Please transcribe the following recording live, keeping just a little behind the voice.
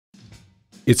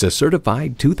It's a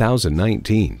certified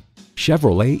 2019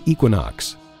 Chevrolet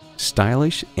Equinox.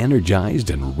 Stylish,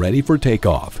 energized, and ready for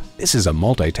takeoff, this is a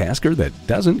multitasker that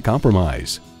doesn't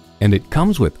compromise. And it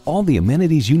comes with all the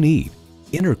amenities you need.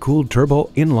 Intercooled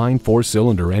turbo inline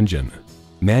 4-cylinder engine,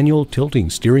 manual tilting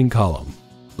steering column,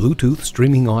 Bluetooth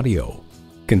streaming audio,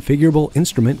 configurable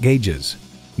instrument gauges,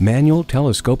 manual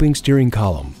telescoping steering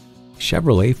column,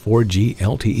 Chevrolet 4G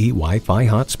LTE Wi-Fi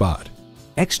hotspot,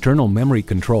 external memory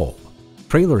control,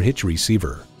 trailer hitch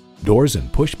receiver, doors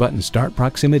and push-button start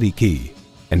proximity key,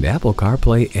 and Apple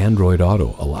CarPlay Android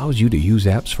Auto allows you to use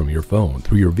apps from your phone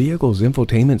through your vehicle's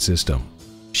infotainment system.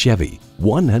 Chevy,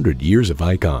 100 years of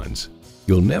icons.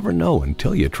 You'll never know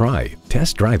until you try.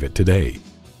 Test drive it today.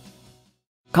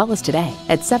 Call us today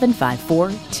at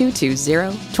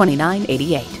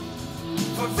 754-220-2988.